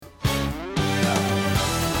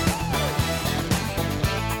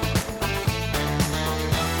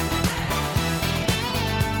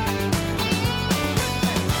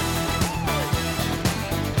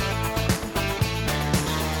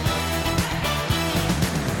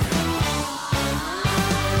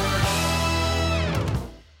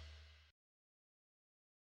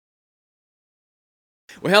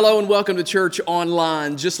Well, hello and welcome to Church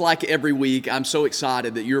Online. Just like every week, I'm so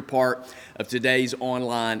excited that you're part of today's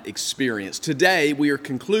online experience. Today, we are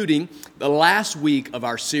concluding the last week of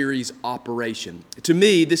our series, Operation. To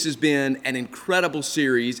me, this has been an incredible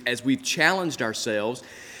series as we've challenged ourselves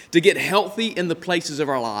to get healthy in the places of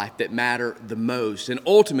our life that matter the most. And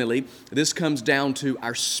ultimately, this comes down to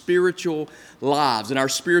our spiritual lives and our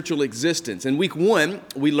spiritual existence. In week one,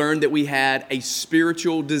 we learned that we had a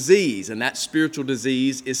spiritual disease, and that spiritual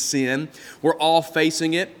disease is sin. We're all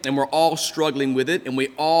facing it, and we're all struggling with it, and we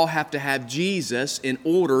all have to have Jesus in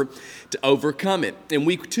order to overcome it. In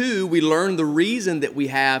week two, we learned the reason that we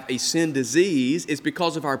have a sin disease is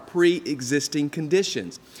because of our pre-existing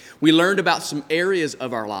conditions. We learned about some areas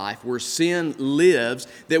of our life where sin lives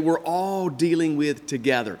that we're all dealing with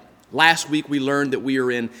together. Last week we learned that we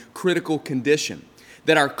are in critical condition,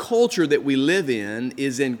 that our culture that we live in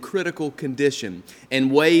is in critical condition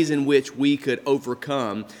and ways in which we could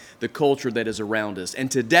overcome the culture that is around us.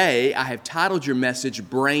 And today I have titled your message,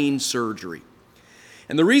 Brain Surgery.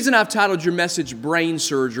 And the reason I've titled your message Brain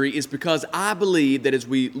Surgery is because I believe that as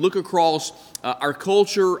we look across our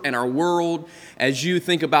culture and our world, as you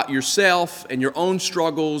think about yourself and your own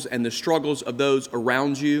struggles and the struggles of those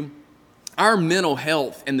around you, our mental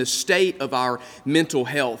health and the state of our mental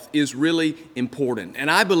health is really important.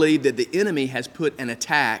 And I believe that the enemy has put an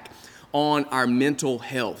attack on our mental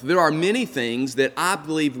health. There are many things that I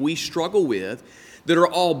believe we struggle with that are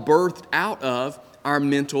all birthed out of our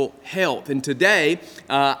mental health. And today,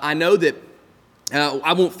 I know that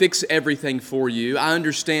I won't fix everything for you. I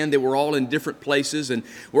understand that we're all in different places and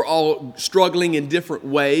we're all struggling in different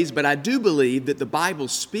ways, but I do believe that the Bible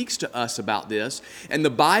speaks to us about this, and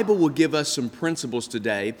the Bible will give us some principles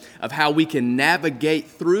today of how we can navigate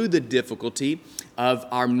through the difficulty of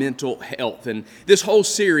our mental health. And this whole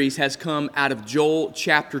series has come out of Joel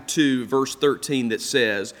chapter 2, verse 13 that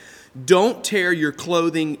says, "Don't tear your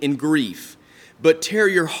clothing in grief, but tear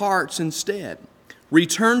your hearts instead.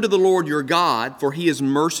 Return to the Lord your God, for He is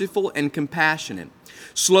merciful and compassionate,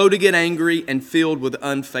 slow to get angry and filled with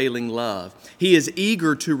unfailing love. He is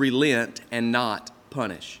eager to relent and not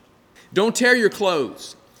punish." Don't tear your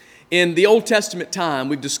clothes. In the Old Testament time,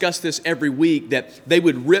 we've discussed this every week, that they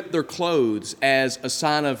would rip their clothes as a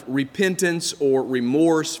sign of repentance or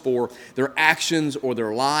remorse for their actions or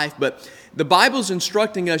their life. But the Bible's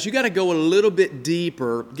instructing us, you got to go a little bit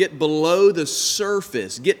deeper, get below the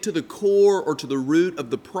surface, get to the core or to the root of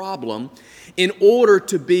the problem in order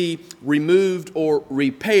to be removed or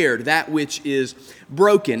repaired, that which is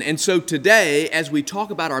broken. And so today, as we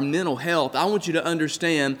talk about our mental health, I want you to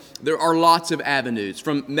understand there are lots of avenues,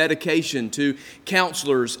 from medication to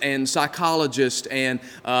counselors and psychologists and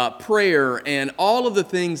prayer and all of the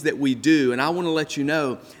things that we do. And I want to let you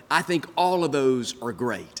know, I think all of those are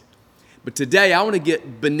great. But today, I want to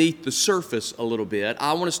get beneath the surface a little bit.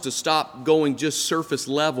 I want us to stop going just surface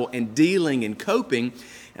level and dealing and coping.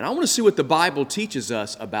 And I want to see what the Bible teaches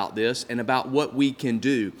us about this and about what we can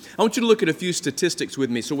do. I want you to look at a few statistics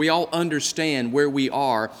with me so we all understand where we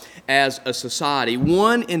are as a society.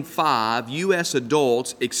 1 in 5 U.S.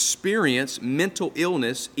 adults experience mental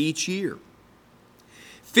illness each year.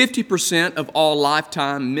 50% of all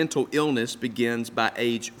lifetime mental illness begins by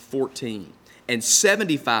age 14. And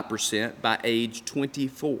 75% by age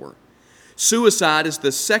 24. Suicide is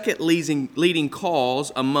the second leading cause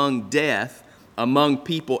among death among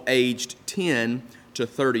people aged 10 to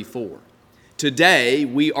 34. Today,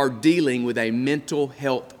 we are dealing with a mental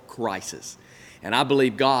health crisis. And I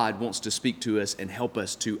believe God wants to speak to us and help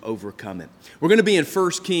us to overcome it. We're going to be in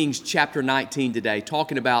 1 Kings chapter 19 today,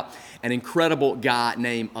 talking about an incredible guy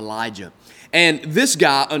named Elijah. And this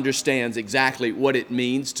guy understands exactly what it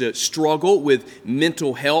means to struggle with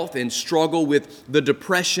mental health and struggle with the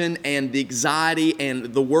depression and the anxiety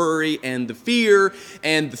and the worry and the fear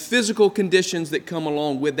and the physical conditions that come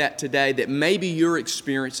along with that today that maybe you're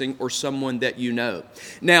experiencing or someone that you know.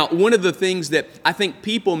 Now, one of the things that I think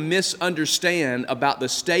people misunderstand about the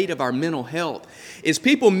state of our mental health is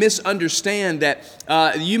people misunderstand that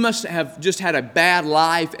you must have just had a bad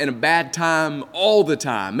life and a bad time all the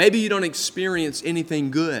time. Maybe you don't experience anything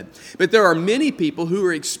good. But there are many people who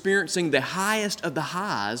are experiencing the highest of the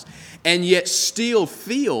highs and yet still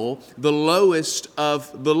feel the lowest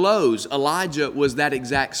of the lows. Elijah was that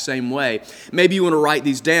exact same way. Maybe you want to write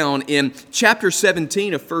these down. In chapter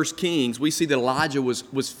 17 of 1 Kings, we see that Elijah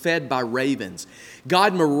was fed by ravens.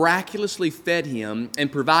 God miraculously fed him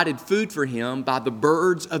and provided food for him by the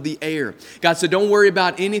birds of the air. God said, don't worry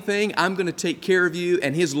about anything. I'm going to take care of you.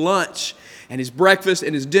 And his lunch and his breakfast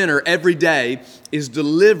and his dinner every day is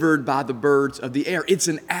delivered by the birds of the air. It's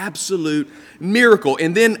an absolute miracle.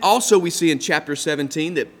 And then also we see in chapter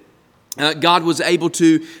 17 that God was able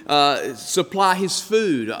to supply his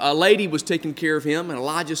food. A lady was taking care of him, and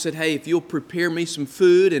Elijah said, hey, if you'll prepare me some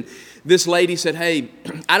food. And this lady said, hey,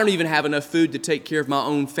 I don't even have enough food to take care of my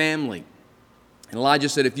own family. And Elijah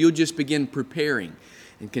said, if you'll just begin preparing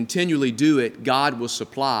and continually do it, God will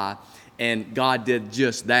supply. And God did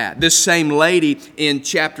just that. This same lady in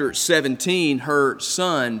chapter 17, her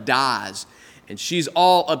son dies. And she's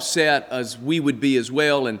all upset, as we would be as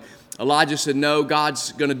well. And Elijah said, no,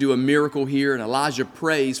 God's going to do a miracle here. And Elijah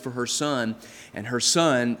prays for her son, and her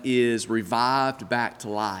son is revived back to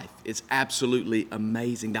life. It's absolutely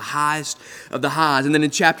amazing, the highest of the highs. And then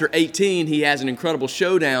in chapter 18, he has an incredible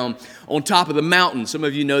showdown on top of the mountain. Some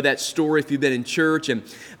of you know that story if you've been in church. And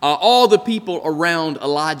all the people around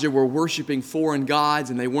Elijah were worshiping foreign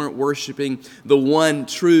gods, and they weren't worshiping the one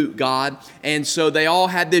true God. And so they all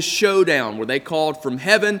had this showdown where they called from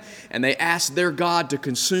heaven, and they asked their God to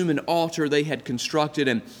consume an altar they had constructed.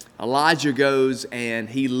 And Elijah goes, and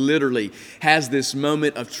he literally has this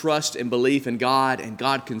moment of trust and belief in God, and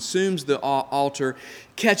God consumes the altar,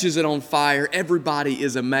 catches it on fire. Everybody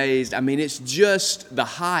is amazed. I mean, it's just the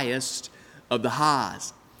highest of the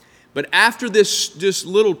highs. But after this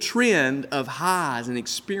little trend of highs and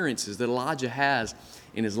experiences that Elijah has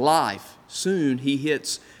in his life, soon he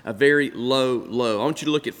hits a very low low. I want you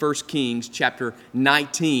to look at 1 Kings chapter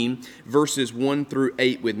 19, verses 1 through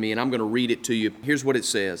 8 with me, and I'm going to read it to you. Here's what it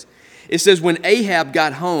says. It says, when Ahab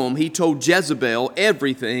got home, he told Jezebel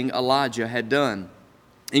everything Elijah had done,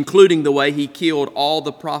 including the way he killed all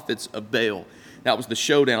the prophets of Baal. That was the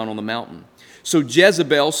showdown on the mountain. So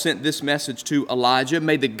Jezebel sent this message to Elijah,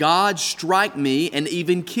 may the gods strike me and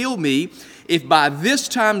even kill me if by this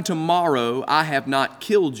time tomorrow I have not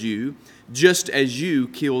killed you, just as you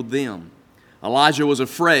killed them. Elijah was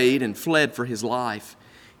afraid and fled for his life.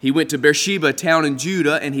 He went to Beersheba, a town in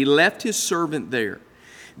Judah, and he left his servant there.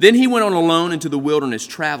 Then he went on alone into the wilderness,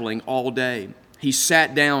 traveling all day. He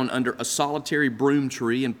sat down under a solitary broom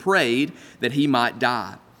tree and prayed that he might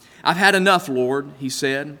die. I've had enough, Lord, he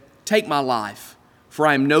said. Take my life, for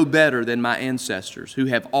I am no better than my ancestors who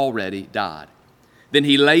have already died. Then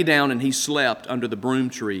he lay down and he slept under the broom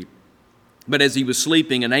tree. But as he was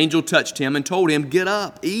sleeping, an angel touched him and told him, get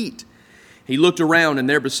up, eat. He looked around, and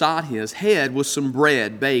there beside his head was some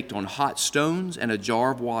bread baked on hot stones and a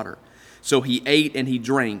jar of water. So he ate and he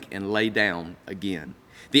drank and lay down again.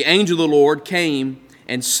 The angel of the Lord came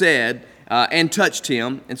and said, and touched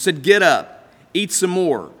him and said, get up, eat some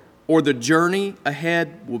more, or the journey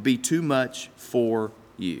ahead will be too much for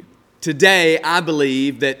you. Today, I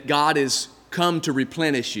believe that God has come to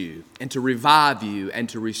replenish you and to revive you and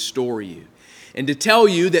to restore you, and to tell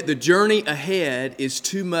you that the journey ahead is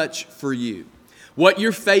too much for you. What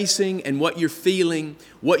you're facing and what you're feeling,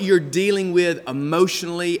 what you're dealing with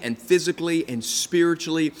emotionally and physically and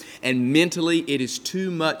spiritually and mentally, it is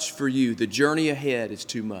too much for you. The journey ahead is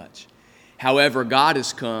too much. However, God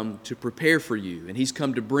has come to prepare for you, and He's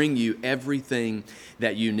come to bring you everything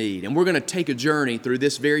that you need. And we're going to take a journey through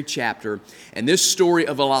this very chapter and this story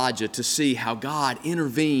of Elijah to see how God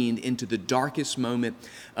intervened into the darkest moment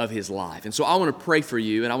of his life. And so I want to pray for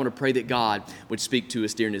you, and I want to pray that God would speak to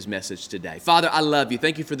us during His message today. Father, I love You.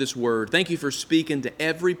 Thank You for this word. Thank You for speaking to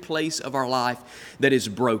every place of our life that is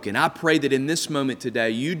broken. I pray that in this moment today,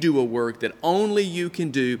 You do a work that only You can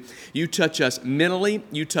do. You touch us mentally.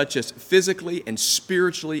 You touch us physically and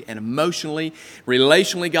spiritually and emotionally,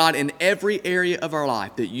 relationally, God, in every area of our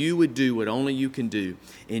life, that You would do what only You can do.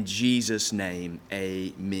 In Jesus' name,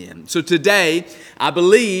 amen. So today, I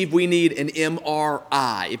believe we need an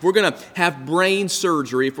MRI. If we're going to have brain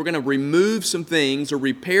surgery, if we're going to remove some things or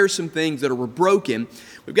repair some things that are broken,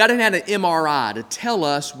 we've got to have an MRI to tell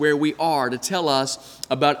us where we are, to tell us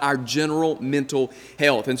about our general mental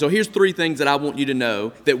health. And so here's 3 things that I want you to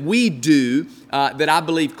know that we do that I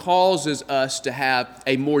believe causes us to have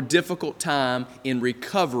a more difficult time in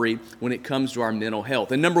recovery when it comes to our mental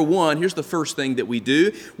health. And number 1, here's the first thing that we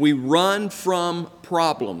do. We run from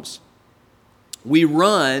problems. We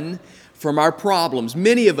run from our problems.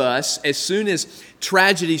 Many of us, as soon as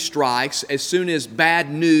tragedy strikes, as soon as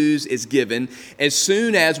bad news is given, as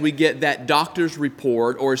soon as we get that doctor's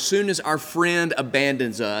report, or as soon as our friend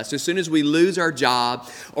abandons us, as soon as we lose our job,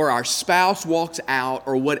 or our spouse walks out,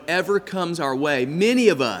 or whatever comes our way, many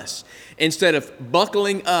of us Instead of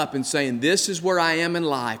buckling up and saying, this is where I am in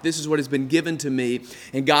life, this is what has been given to me,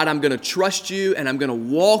 and God, I'm going to trust you, and I'm going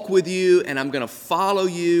to walk with you, and I'm going to follow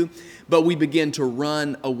you, but we begin to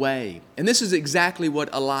run away. And this is exactly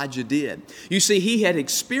what Elijah did. You see, he had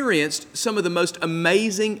experienced some of the most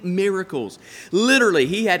amazing miracles. Literally,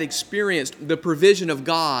 he had experienced the provision of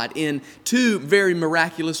God in two very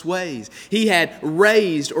miraculous ways. He had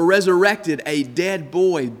raised or resurrected a dead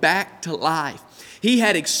boy back to life. He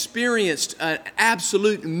had experienced an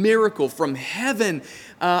absolute miracle from heaven,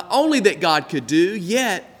 only that God could do,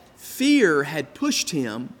 yet fear had pushed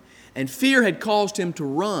him. And fear had caused him to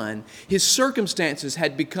run. His circumstances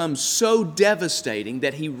had become so devastating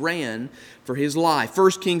that he ran for his life.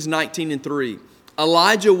 1 Kings 19:3.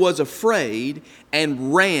 Elijah was afraid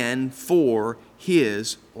and ran for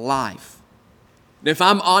his life. Now, if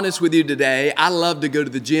I'm honest with you today, I love to go to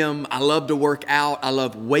the gym. I love to work out. I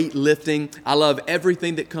love weightlifting. I love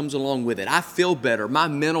everything that comes along with it. I feel better. My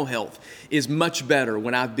mental health is much better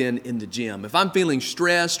when I've been in the gym. If I'm feeling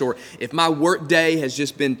stressed or if my work day has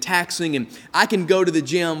just been taxing, and I can go to the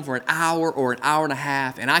gym for an hour or an hour and a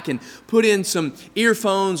half, and I can put in some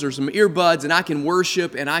earphones or some earbuds, and I can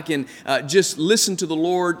worship, and I can just listen to the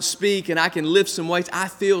Lord speak, and I can lift some weights, I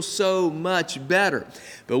feel so much better.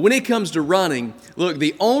 But when it comes to running, look,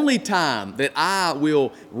 the only time that I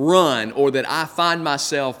will run or that I find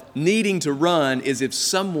myself needing to run is if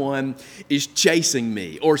someone is chasing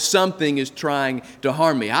me or something is trying to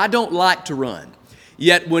harm me. I don't like to run.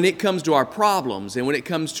 Yet when it comes to our problems and when it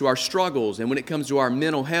comes to our struggles and when it comes to our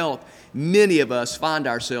mental health, many of us find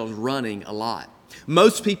ourselves running a lot.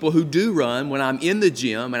 Most people who do run, when I'm in the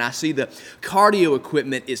gym and I see the cardio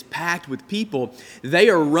equipment is packed with people, they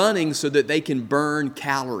are running so that they can burn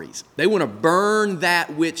calories. They want to burn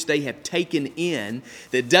that which they have taken in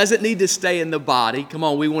that doesn't need to stay in the body. Come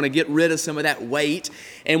on, we want to get rid of some of that weight,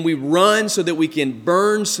 and we run so that we can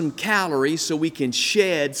burn some calories so we can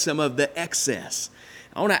shed some of the excess.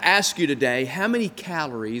 I want to ask you today, how many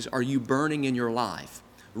calories are you burning in your life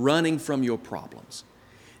running from your problems?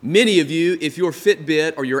 Many of you, if your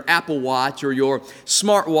Fitbit or your Apple Watch or your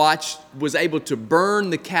smartwatch was able to burn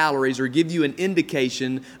the calories or give you an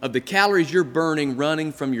indication of the calories you're burning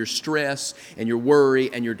running from your stress and your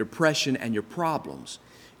worry and your depression and your problems,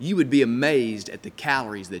 you would be amazed at the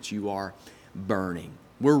calories that you are burning.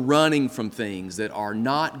 We're running from things that are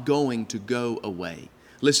not going to go away.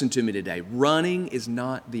 Listen to me today. Running is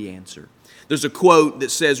not the answer. There's a quote that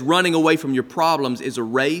says, running away from your problems is a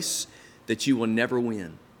race that you will never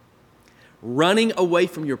win. Running away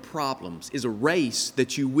from your problems is a race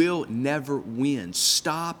that you will never win.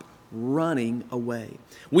 Stop running away.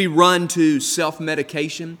 We run to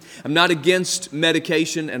self-medication. I'm not against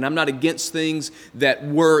medication and I'm not against things that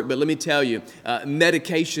work, but let me tell you,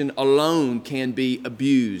 medication alone can be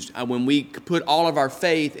abused. When we put all of our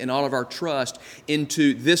faith and all of our trust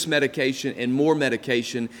into this medication and more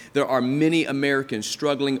medication, there are many Americans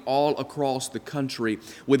struggling all across the country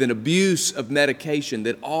with an abuse of medication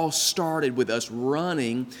that all started with us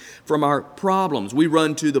running from our problems. We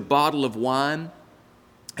run to the bottle of wine.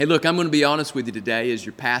 Hey, look, I'm going to be honest with you today as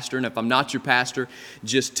your pastor, and if I'm not your pastor,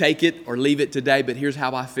 just take it or leave it today, but here's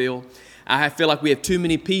how I feel. I feel like we have too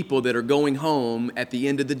many people that are going home at the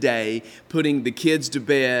end of the day, putting the kids to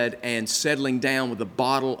bed and settling down with a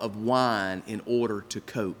bottle of wine in order to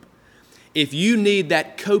cope. If you need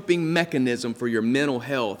that coping mechanism for your mental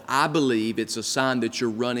health, I believe it's a sign that you're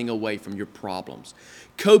running away from your problems.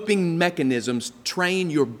 Coping mechanisms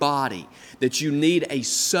train your body that you need a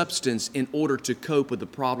substance in order to cope with the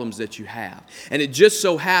problems that you have. And it just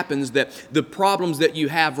so happens that the problems that you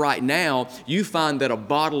have right now, you find that a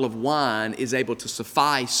bottle of wine is able to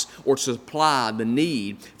suffice or supply the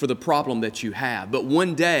need for the problem that you have. But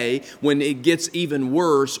one day, when it gets even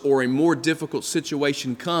worse or a more difficult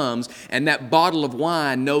situation comes and that bottle of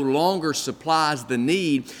wine no longer supplies the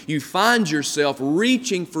need, you find yourself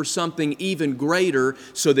reaching for something even greater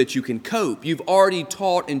so that you can cope. You've already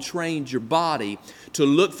taught and trained your body to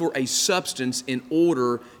look for a substance in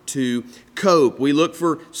order to cope. We look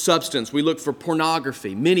for substance. We look for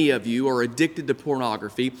pornography. Many of you are addicted to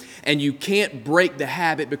pornography, and you can't break the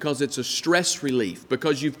habit because it's a stress relief,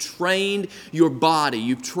 because you've trained your body,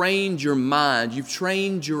 you've trained your mind, you've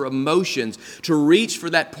trained your emotions to reach for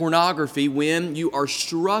that pornography when you are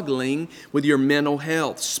struggling with your mental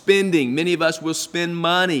health. Spending. Many of us will spend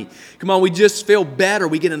money. Come on, we just feel better.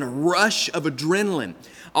 We get in a rush of adrenaline.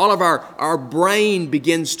 All of our brain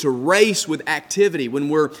begins to race with activity when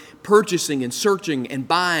we're purchasing and searching and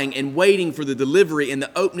buying and waiting for the delivery and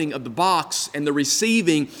the opening of the box and the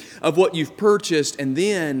receiving of what you've purchased, and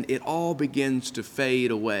then it all begins to fade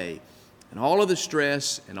away. and all of the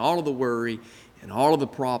stress and all of the worry and all of the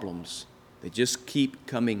problems, they just keep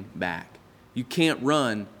coming back. You can't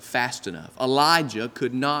run fast enough. Elijah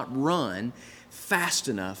could not run fast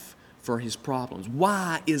enough for his problems.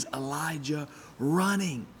 Why is Elijah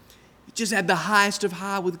running? He just had the highest of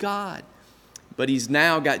high with God. But he's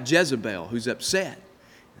now got Jezebel who's upset.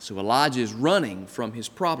 So Elijah is running from his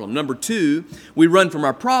problem. Number two, we run from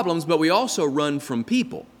our problems, but we also run from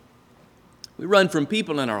people. We run from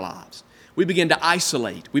people in our lives. We begin to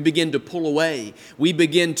isolate. We begin to pull away. We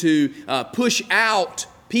begin to push out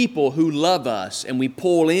people who love us, and we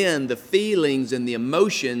pull in the feelings and the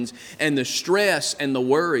emotions and the stress and the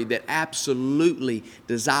worry that absolutely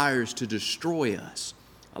desires to destroy us.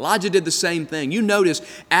 Elijah did the same thing. You notice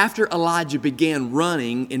after Elijah began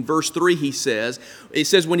running, in verse 3 it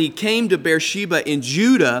says, when he came to Beersheba in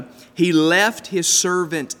Judah, he left his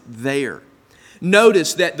servant there.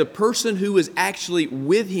 Notice that the person who was actually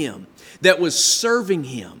with him, that was serving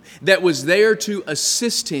him, that was there to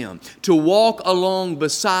assist him, to walk along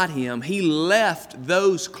beside him, he left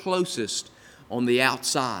those closest on the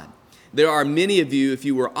outside. There are many of you, if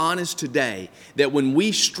you were honest today, that when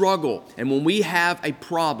we struggle and when we have a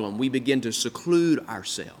problem, we begin to seclude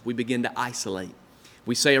ourselves. We begin to isolate.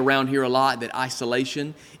 We say around here a lot that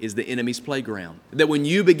isolation is the enemy's playground. That when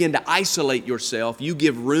you begin to isolate yourself, you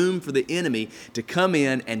give room for the enemy to come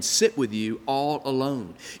in and sit with you all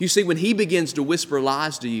alone. You see, when he begins to whisper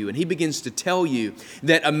lies to you and he begins to tell you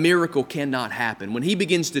that a miracle cannot happen, when he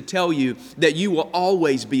begins to tell you that you will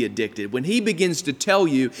always be addicted, when he begins to tell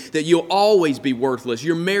you that you'll always be worthless,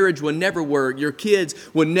 your marriage will never work, your kids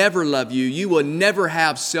will never love you, you will never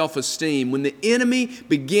have self-esteem, when the enemy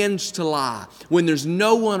begins to lie, when there's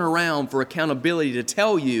no one around for accountability to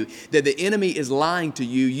tell you that the enemy is lying to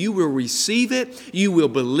you, you will receive it, you will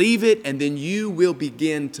believe it, and then you will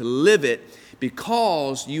begin to live it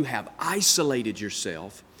because you have isolated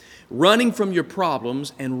yourself, running from your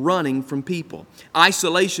problems and running from people.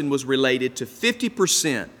 Isolation was related to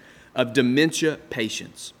 50% of dementia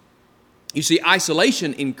patients. You see,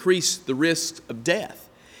 isolation increased the risk of death.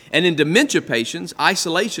 And in dementia patients,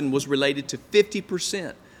 isolation was related to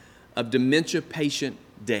 50% of dementia patient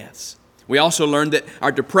deaths. We also learned that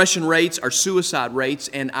our depression rates, our suicide rates,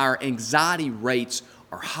 and our anxiety rates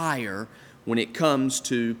are higher when it comes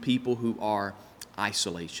to people who are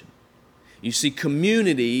isolation. You see,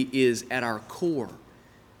 community is at our core.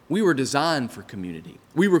 We were designed for community.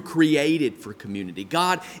 We were created for community.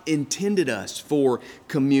 God intended us for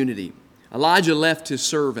community. Elijah left his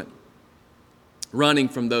servant running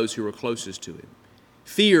from those who were closest to him.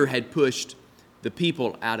 Fear had pushed the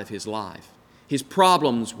people out of his life. His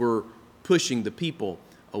problems were pushing the people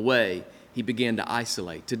away. He began to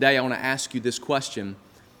isolate. Today I want to ask you this question: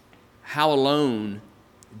 how alone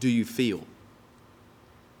do you feel?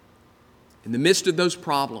 In the midst of those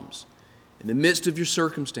problems, in the midst of your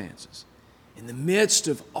circumstances, in the midst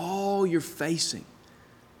of all you're facing,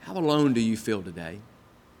 how alone do you feel today?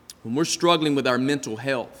 When we're struggling with our mental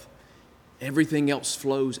health, everything else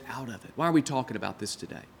flows out of it. Why are we talking about this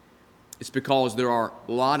today? It's because there are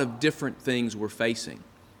a lot of different things we're facing,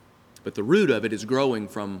 but the root of it is growing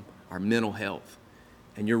from our mental health.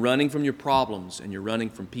 And you're running from your problems and you're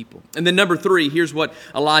running from people. And then number 3, here's what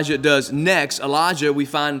Elijah does next. Elijah, we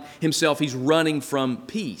find himself, he's running from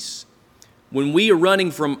peace. When we are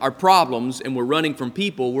running from our problems and we're running from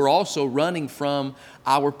people, we're also running from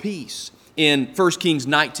our peace. In 1 Kings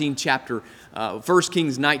 19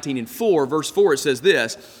 and 4, verse 4, it says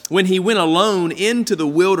this: when he went alone into the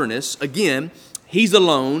wilderness, again, he's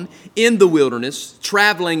alone in the wilderness,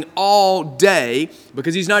 traveling all day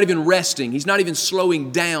because he's not even resting. He's not even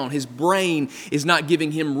slowing down. His brain is not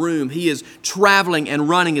giving him room. He is traveling and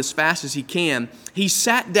running as fast as he can. He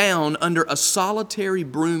sat down under a solitary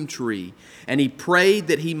broom tree and he prayed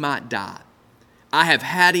that he might die. I have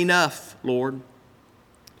had enough, Lord.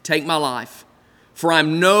 Take my life, for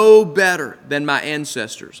I'm no better than my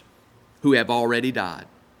ancestors who have already died.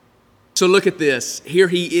 So look at this. Here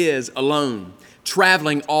he is alone,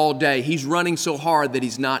 traveling all day. He's running so hard that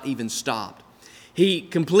he's not even stopped. He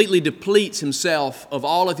completely depletes himself of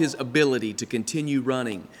all of his ability to continue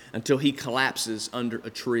running until he collapses under a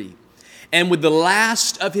tree. And with the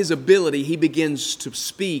last of his ability, he begins to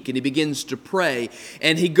speak and he begins to pray.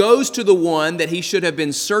 And he goes to the one that he should have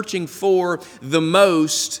been searching for the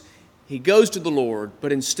most. He goes to the Lord,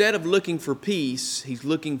 but instead of looking for peace, he's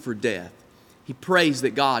looking for death. He prays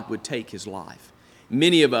that God would take his life.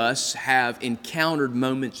 Many of us have encountered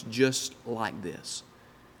moments just like this.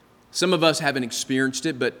 Some of us haven't experienced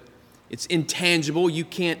it, but it's intangible. You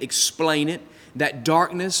can't explain it. that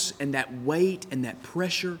darkness and that weight and that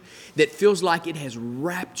pressure that feels like it has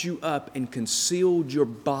wrapped you up and concealed your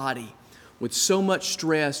body with so much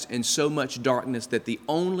stress and so much darkness that the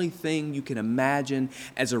only thing you can imagine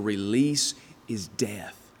as a release is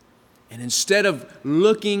death. And instead of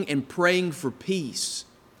looking and praying for peace,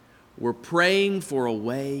 we're praying for a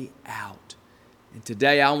way out. And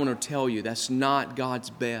today I want to tell you that's not God's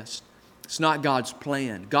best. It's not God's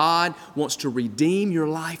plan. God wants to redeem your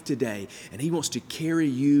life today, and He wants to carry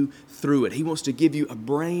you through it. He wants to give you a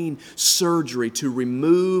brain surgery to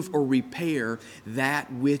remove or repair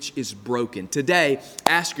that which is broken. Today,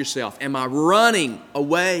 ask yourself, am I running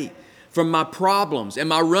away from my problems?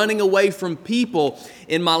 Am I running away from people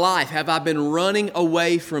in my life? Have I been running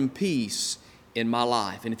away from peace in my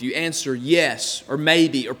life? And if you answer yes, or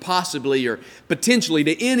maybe, or possibly, or potentially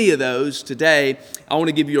to any of those today, I want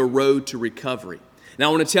to give you a road to recovery. Now,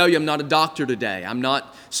 I want to tell you, I'm not a doctor today. I'm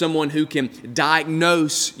not someone who can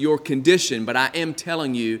diagnose your condition, but I am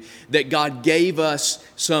telling you that God gave us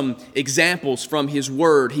some examples from His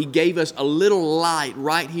Word. He gave us a little light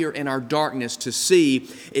right here in our darkness to see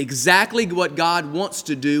exactly what God wants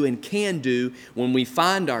to do and can do when we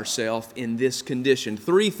find ourselves in this condition.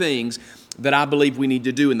 3 things that I believe we need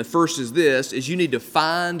to do. And the first is this, is you need to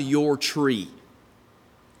find your tree.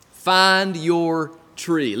 Find your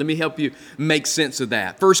tree. Let me help you make sense of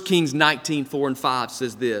that. 1 Kings 19, 4 and 5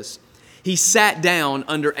 says this. He sat down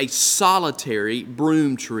under a solitary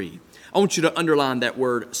broom tree. I want you to underline that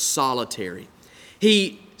word solitary.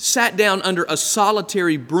 He sat down under a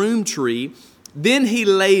solitary broom tree. Then he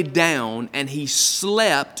laid down and he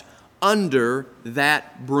slept under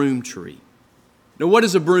that broom tree. Now, what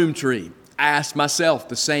is a broom tree? I asked myself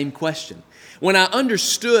the same question. When I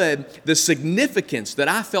understood the significance that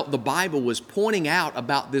I felt the Bible was pointing out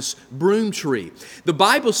about this broom tree, the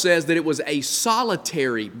Bible says that it was a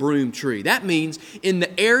solitary broom tree. That means in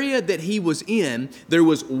the area that he was in, there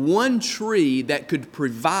was one tree that could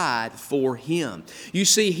provide for him. You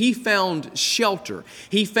see, he found shelter.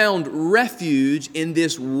 He found refuge in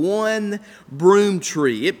this one broom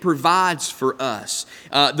tree. It provides for us.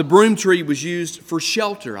 The broom tree was used for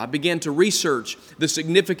shelter. I began to research the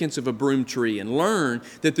significance of a broom tree and learn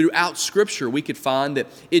that throughout Scripture we could find that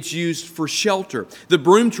it's used for shelter. The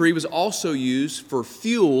broom tree was also used for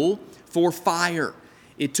fuel for fire.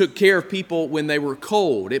 It took care of people when they were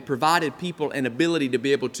cold. It provided people an ability to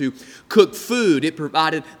be able to cook food. It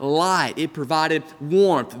provided light. It provided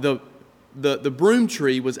warmth. The broom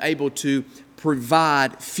tree was able to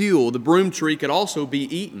provide fuel. The broom tree could also be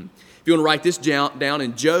eaten. If you want to write this down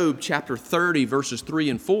in Job chapter 30, verses 3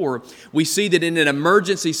 and 4, we see that in an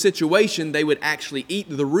emergency situation, they would actually eat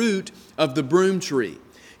the root of the broom tree.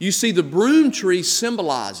 You see, the broom tree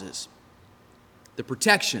symbolizes the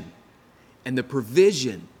protection and the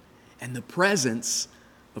provision and the presence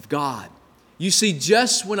of God. You see,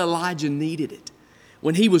 just when Elijah needed it,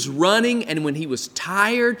 when he was running and when he was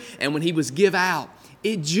tired and when he was give out,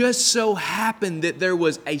 it just so happened that there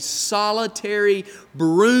was a solitary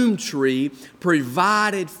broom tree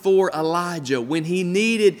provided for Elijah when he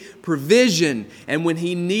needed provision and when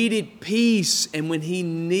he needed peace and when he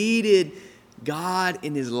needed God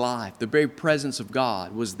in his life. The very presence of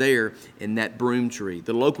God was there in that broom tree.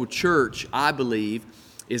 The local church, I believe,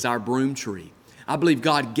 is our broom tree. I believe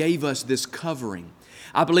God gave us this covering.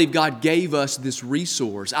 I believe God gave us this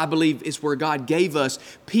resource. I believe it's where God gave us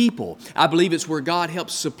people. I believe it's where God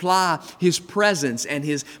helps supply His presence and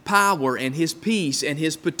His power and His peace and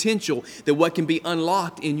His potential that what can be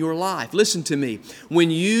unlocked in your life. Listen to me.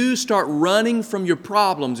 When you start running from your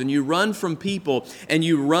problems and you run from people and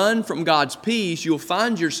you run from God's peace, you'll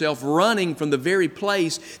find yourself running from the very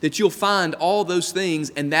place that you'll find all those things,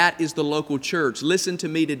 and that is the local church. Listen to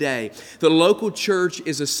me today. The local church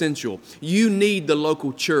is essential. You need the local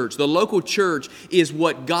church. The local church is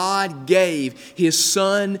what God gave His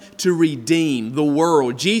Son to redeem the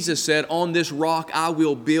world. Jesus said, "On this rock I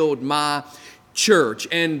will build my church,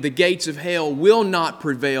 and the gates of hell will not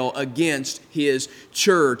prevail against His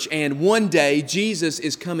church." And one day Jesus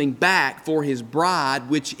is coming back for His bride,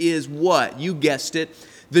 which is what? You guessed it.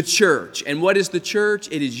 The church. And what is the church?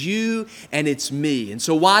 It is you and it's me. And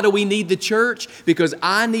so why do we need the church? Because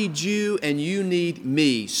I need you and you need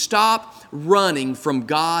me. Stop running from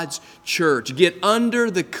God's church. Get under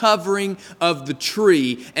the covering of the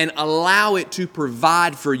tree and allow it to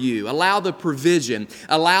provide for you. Allow the provision,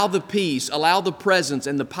 allow the peace, allow the presence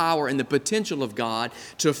and the power and the potential of God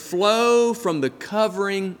to flow from the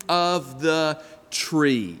covering of the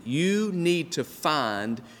tree. You need to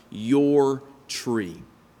find your tree.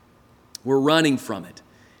 We're running from it.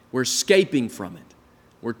 We're escaping from it.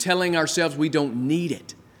 We're telling ourselves we don't need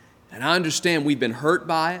it. And I understand we've been hurt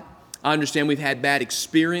by it. I understand we've had bad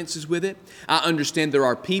experiences with it. I understand there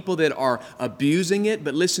are people that are abusing it.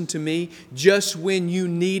 But listen to me, just when you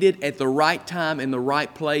need it at the right time in the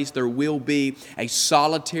right place, there will be a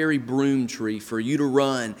solitary broom tree for you to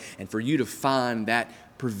run and for you to find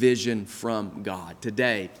that provision from God.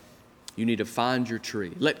 Today, you need to find your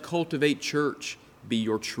tree. Let Cultivate Church be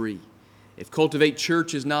your tree. If Cultivate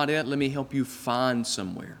Church is not it, let me help you find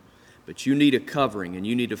somewhere. But you need a covering and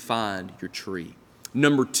you need to find your tree.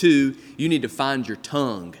 Number 2, you need to find your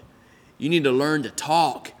tongue. You need to learn to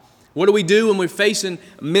talk. What do we do when we're facing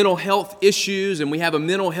mental health issues and we have a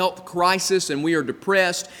mental health crisis and we are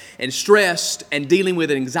depressed and stressed and dealing with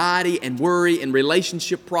anxiety and worry and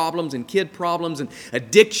relationship problems and kid problems and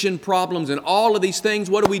addiction problems and all of these things?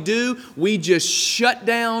 What do? We just shut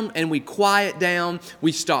down and we quiet down.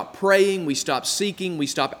 We stop praying, we stop seeking, we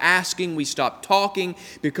stop asking, we stop talking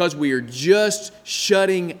because we are just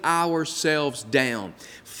shutting ourselves down.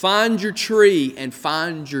 Find your tree and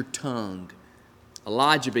find your tongue.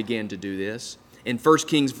 Elijah began to do this. In 1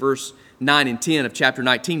 Kings verse 9 and 10 of chapter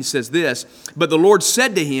 19 says this, "But the Lord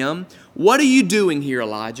said to him, 'What are you doing here,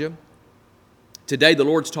 Elijah?'" Today the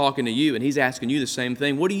Lord's talking to you and He's asking you the same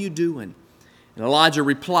thing. What are you doing? And Elijah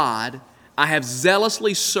replied, "I have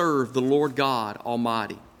zealously served the Lord God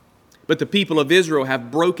Almighty. But the people of Israel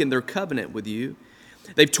have broken their covenant with you.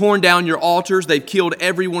 They've torn down your altars. They've killed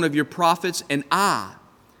every one of your prophets. And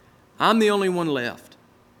I'm the only one left.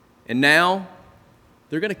 And now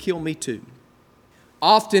they're going to kill me too."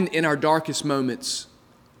 Often in our darkest moments,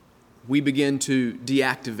 we begin to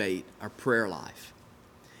deactivate our prayer life.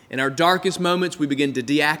 In our darkest moments, we begin to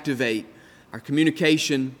deactivate our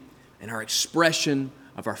communication and our expression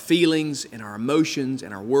of our feelings and our emotions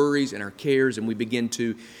and our worries and our cares, and we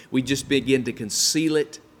just begin to conceal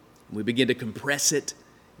it, and we begin to compress it,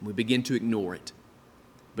 and we begin to ignore it.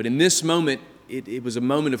 But in this moment, it was a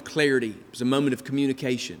moment of clarity. It was a moment of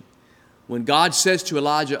communication. When God says to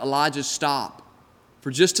Elijah, "Elijah, stop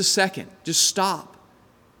for just a second. Just stop.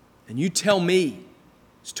 And you tell me.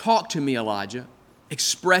 Just talk to me, Elijah.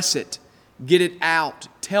 Express it. Get it out.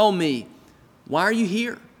 Tell me, why are you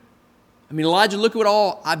here? I mean, Elijah, look at what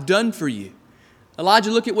all I've done for you.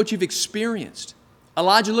 Elijah, look at what you've experienced.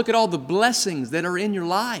 Elijah, look at all the blessings that are in your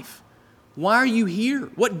life. Why are you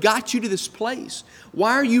here? What got you to this place?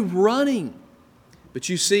 Why are you running?" But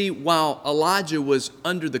you see, while Elijah was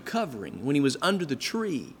under the covering, when he was under the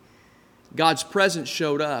tree, God's presence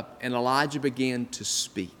showed up and Elijah began to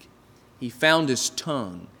speak. He found his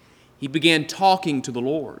tongue. He began talking to the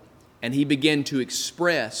Lord and he began to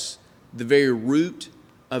express the very root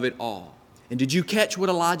of it all. And did you catch what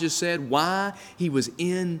Elijah said? Why he was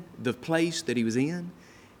in the place that he was in?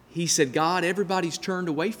 He said, "God, everybody's turned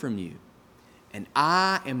away from you and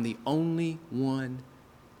I am the only one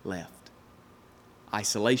left."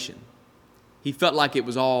 Isolation. He felt like it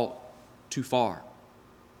was all too far.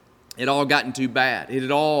 It had all gotten too bad. It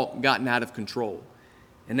had all gotten out of control.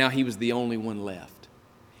 And now he was the only one left.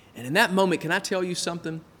 And in that moment, can I tell you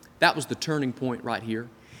something? That was the turning point right here.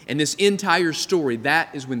 And this entire story, that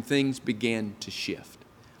is when things began to shift.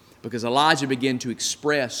 Because Elijah began to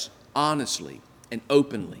express honestly and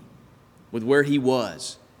openly with where he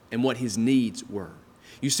was and what his needs were.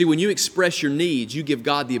 You see, when you express your needs, you give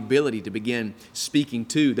God the ability to begin speaking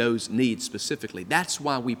to those needs specifically. That's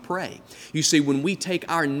why we pray. You see, when we take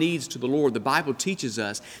our needs to the Lord, the Bible teaches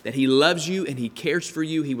us that He loves you and He cares for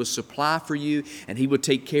you. He will supply for you and He will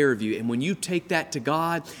take care of you. And when you take that to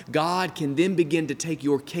God, God can then begin to take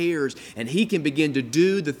your cares and He can begin to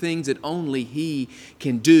do the things that only He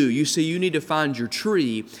can do. You see, you need to find your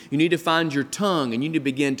tree, you need to find your tongue, and you need to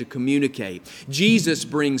begin to communicate. Jesus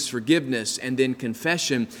brings forgiveness, and then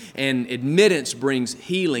confession and admittance brings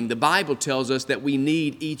healing. The Bible tells us that we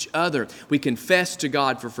need each other. We confess to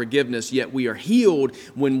God for forgiveness, yet we are healed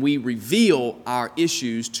when we reveal our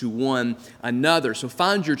issues to one another. So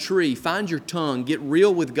find your tree, find your tongue, get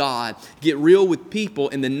real with God, get real with people.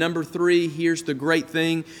 And then number 3, here's the great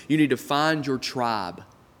thing. You need to find your tribe.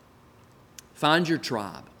 Find your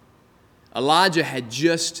tribe. Elijah had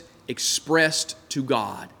just expressed to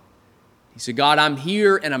God. He said, God, I'm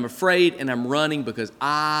here and I'm afraid and I'm running because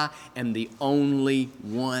I am the only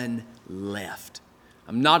one left.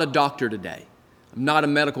 I'm not a doctor today. I'm not a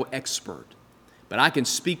medical expert, but I can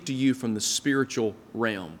speak to you from the spiritual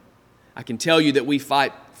realm. I can tell you that we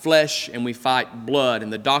fight flesh and we fight blood,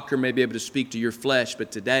 and the doctor may be able to speak to your flesh,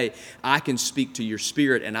 but today I can speak to your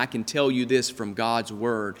spirit, and I can tell you this from God's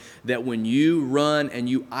Word, that when you run and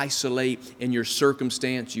you isolate in your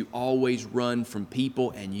circumstance, you always run from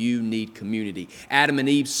people, and you need community. Adam and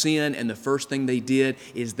Eve sinned, and the first thing they did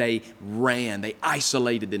is they ran. They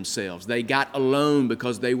isolated themselves. They got alone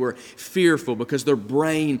because they were fearful, because their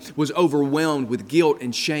brain was overwhelmed with guilt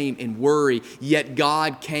and shame and worry, yet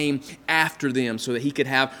God came after them so that He could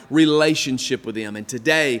have relationship with them. And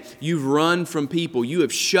today, you've run from people, you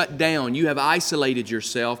have shut down, you have isolated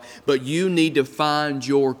yourself, but you need to find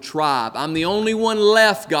your tribe. I'm the only one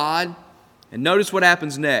left, God. And notice what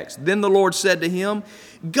happens next. Then the Lord said to him,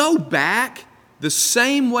 go back the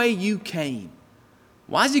same way you came.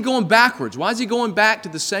 Why is he going backwards? Why is he going back to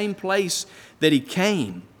the same place that he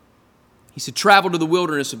came? He said, travel to the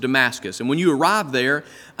wilderness of Damascus, and when you arrive there,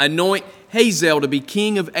 anoint Hazael to be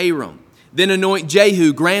king of Aram. Then anoint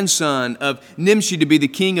Jehu, grandson of Nimshi, to be the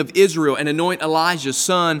king of Israel, and anoint Elijah,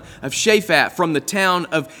 son of Shaphat, from the town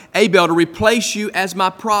of Abel, to replace you as my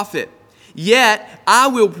prophet. Yet I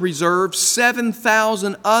will preserve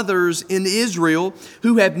 7,000 others in Israel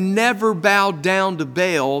who have never bowed down to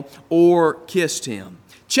Baal or kissed him.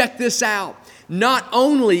 Check this out. Not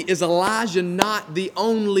only is Elijah not the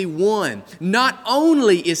only one, not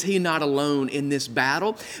only is he not alone in this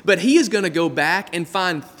battle, but he is going to go back and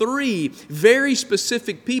find 3 very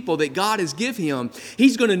specific people that God has given him.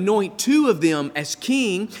 He's going to anoint 2 of them as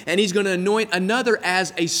king, and he's going to anoint another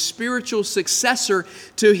as a spiritual successor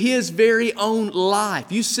to his very own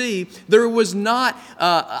life. You see, there was not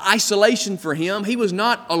isolation for him. He was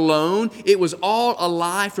not alone. It was all a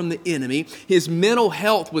lie from the enemy. His mental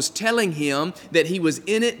health was telling him that he was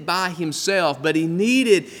in it by himself, but he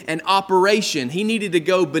needed an operation. He needed to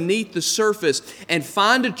go beneath the surface and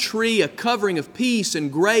find a tree, a covering of peace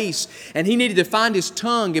and grace, and he needed to find his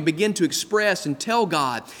tongue and begin to express and tell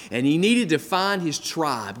God, and he needed to find his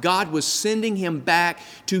tribe. God was sending him back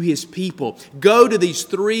to his people. Go to these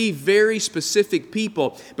 3 very specific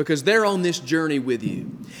people because they're on this journey with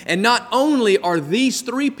you. And not only are these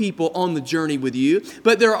 3 people on the journey with you,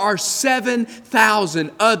 but there are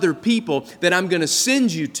 7,000 other people that I'm going to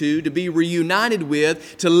send you to be reunited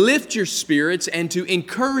with, to lift your spirits and to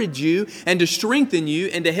encourage you and to strengthen you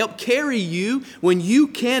and to help carry you when you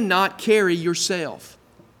cannot carry yourself.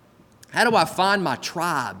 How do I find my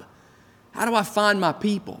tribe? How do I find my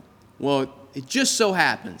people? Well, it just so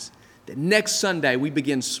happens that next Sunday we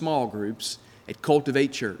begin small groups at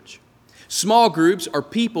Cultivate Church. Small groups are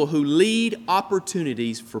people who lead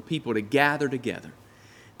opportunities for people to gather together.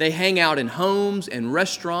 They hang out in homes and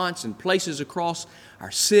restaurants and places across our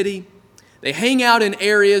city. They hang out in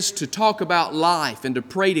areas to talk about life and to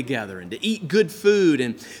pray together and to eat good food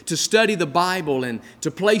and to study the Bible and to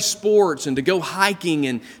play sports and to go hiking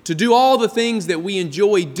and to do all the things that we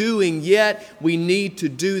enjoy doing, yet we need to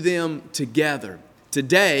do them together.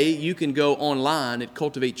 Today, you can go online at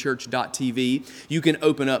cultivatechurch.tv. You can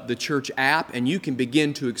open up the church app and you can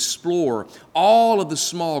begin to explore all of the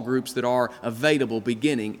small groups that are available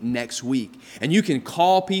beginning next week. And you can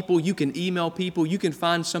call people, you can email people, you can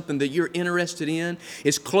find something that you're interested in,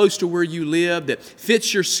 is close to where you live, that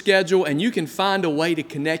fits your schedule, and you can find a way to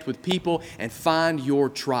connect with people and find your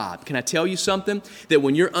tribe. Can I tell you something? That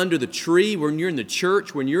when you're under the tree, when you're in the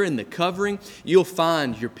church, when you're in the covering, you'll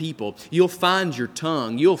find your people. You'll find your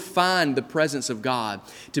tongue. You'll find the presence of God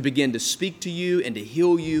to begin to speak to you and to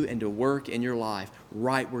heal you and to work in your life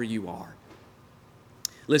right where you are.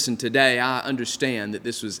 Listen, today I understand that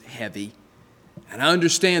this was heavy. And I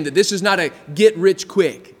understand that this is not a get rich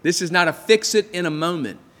quick. This is not a fix it in a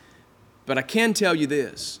moment. But I can tell you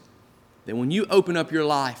this, that when you open up your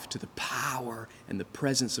life to the power and the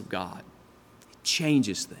presence of God, it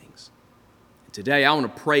changes things. And today I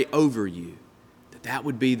want to pray over you that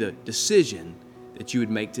would be the decision that you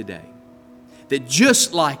would make today. That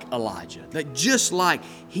just like Elijah, that just like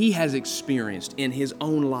he has experienced in his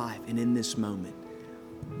own life and in this moment,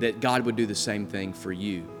 that God would do the same thing for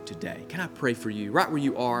you today. Can I pray for you right where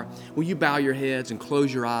you are? Will you bow your heads and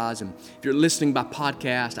close your eyes? And if you're listening by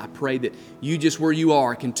podcast, I pray that you just where you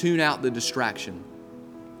are can tune out the distraction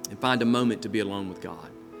and find a moment to be alone with God.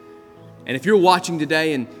 And if you're watching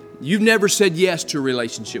today and you've never said yes to a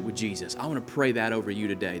relationship with Jesus, I want to pray that over you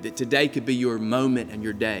today, that today could be your moment and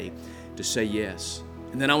your day to say yes.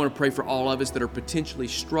 And then I want to pray for all of us that are potentially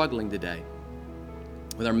struggling today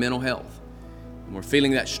with our mental health. And we're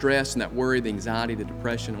feeling that stress and that worry, the anxiety, the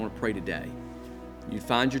depression. I want to pray today. You'd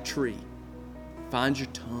find your tree, find your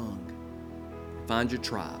tongue, find your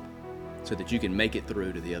tribe so that you can make it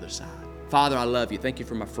through to the other side. Father, I love you. Thank you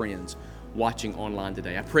for my friends watching online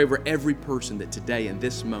today. I pray over every person that today in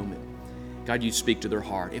this moment, God, you speak to their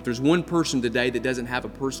heart. If there's one person today that doesn't have a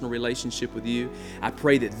personal relationship with you, I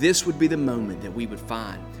pray that this would be the moment that we would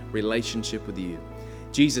find relationship with you.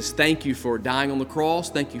 Jesus, thank you for dying on the cross.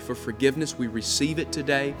 Thank you for forgiveness. We receive it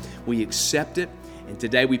today. We accept it. And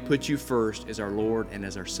today we put you first as our Lord and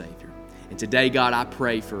as our Savior. And today, God, I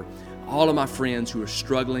pray for all of my friends who are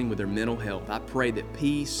struggling with their mental health. I pray that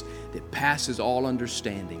peace that passes all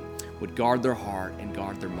understanding would guard their heart and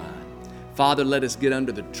guard their mind. Father, let us get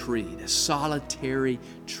under the tree, the solitary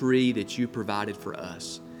tree that you provided for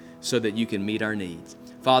us so that you can meet our needs.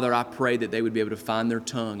 Father, I pray that they would be able to find their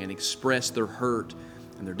tongue and express their hurt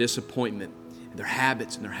and their disappointment and their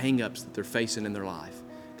habits and their hang-ups that they're facing in their life.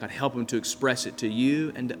 God, help them to express it to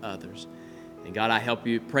you and to others. And God,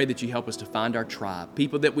 pray that you help us to find our tribe,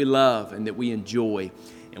 people that we love and that we enjoy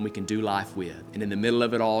and we can do life with. And in the middle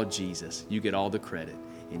of it all, Jesus, you get all the credit.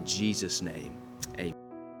 In Jesus' name.